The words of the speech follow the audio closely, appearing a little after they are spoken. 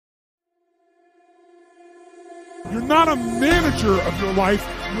You're not a manager of your life,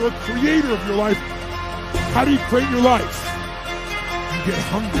 you're a creator of your life. How do you create your life? You get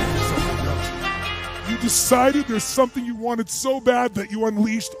hungry for something else. You decided there's something you wanted so bad that you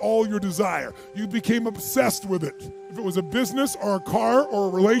unleashed all your desire. You became obsessed with it. If it was a business or a car or a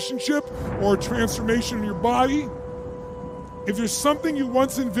relationship or a transformation in your body, if there's something you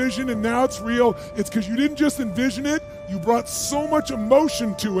once envisioned and now it's real, it's because you didn't just envision it, you brought so much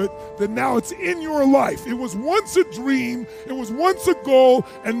emotion to it that now it's in your life. It was once a dream, it was once a goal,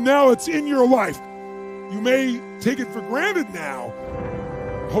 and now it's in your life. You may take it for granted now,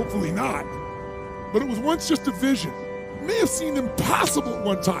 hopefully not, but it was once just a vision. It may have seemed impossible at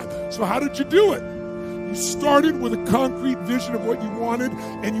one time. So how did you do it? You started with a concrete vision of what you wanted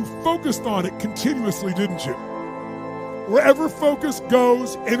and you focused on it continuously, didn't you? Wherever focus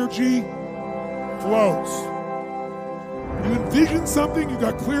goes, energy flows. You envisioned something, you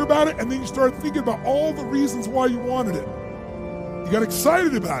got clear about it, and then you started thinking about all the reasons why you wanted it. You got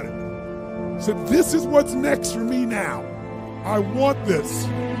excited about it. Said, this is what's next for me now. I want this.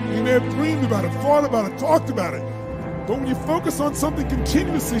 You may have dreamed about it, thought about it, talked about it. But when you focus on something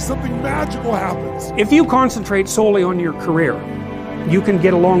continuously, something magical happens. If you concentrate solely on your career, you can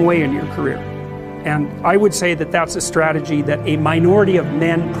get a long way in your career. And I would say that that's a strategy that a minority of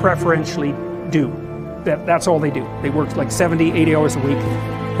men preferentially do. That's all they do. They work like 70, 80 hours a week.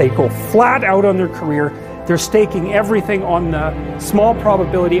 They go flat out on their career. They're staking everything on the small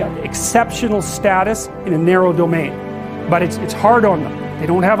probability of exceptional status in a narrow domain. But it's hard on them. They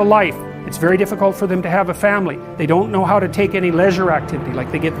don't have a life. It's very difficult for them to have a family. They don't know how to take any leisure activity.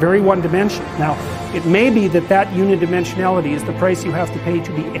 Like, they get very one-dimensional. Now, it may be that that unidimensionality is the price you have to pay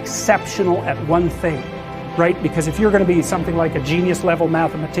to be exceptional at one thing, right? Because if you're going to be something like a genius-level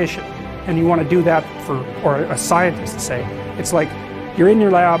mathematician, and you want to do that or a scientist, say, it's like you're in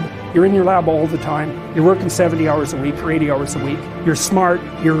your lab all the time, you're working 70 hours a week or 80 hours a week, you're smart,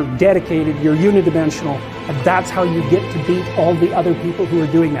 you're dedicated, you're unidimensional, and that's how you get to beat all the other people who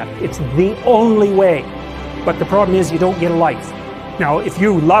are doing that. It's the only way. But the problem is you don't get a life. Now, if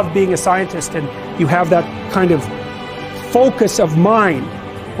you love being a scientist and you have that kind of focus of mind,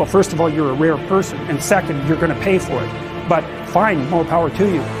 well, first of all, you're a rare person, and second, you're going to pay for it. But fine, more power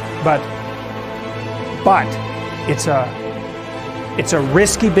to you. But it's a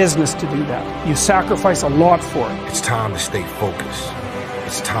risky business to do that. You sacrifice a lot for it. It's time to stay focused.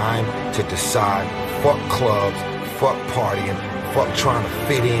 It's time to decide, fuck clubs, fuck partying, fuck trying to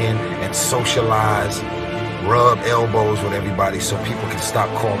fit in and socialize, rub elbows with everybody so people can stop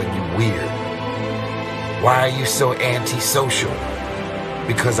calling you weird. Why are you so antisocial?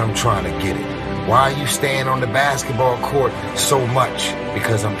 Because I'm trying to get it. Why are you staying on the basketball court so much?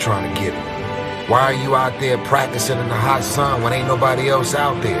 Because I'm trying to get it. Why are you out there practicing in the hot sun when ain't nobody else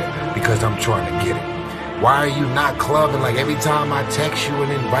out there? Because I'm trying to get it. Why are you not clubbing? Like, every time I text you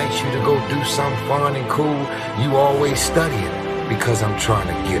and invite you to go do something fun and cool, you always studying. Because I'm trying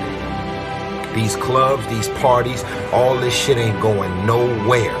to get it. These clubs, these parties, all this shit ain't going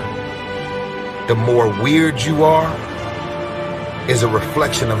nowhere. The more weird you are is a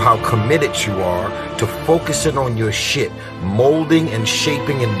reflection of how committed you are to focusing on your shit, molding and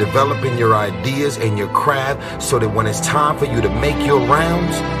shaping and developing your ideas and your craft so that when it's time for you to make your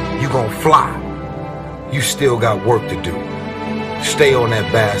rounds, you gonna fly. You still got work to do. Stay on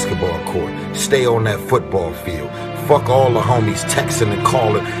that basketball court. Stay on that football field. Fuck all the homies texting and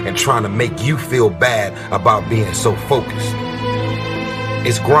calling and trying to make you feel bad about being so focused.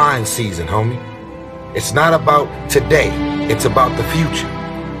 It's grind season, homie. It's not about today. It's about the future.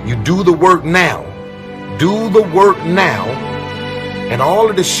 You do the work now. Do the work now. And all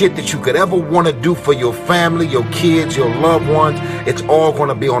of the shit that you could ever want to do for your family, your kids, your loved ones, it's all going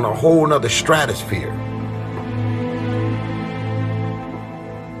to be on a whole nother stratosphere.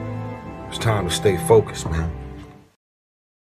 It's time to stay focused, man.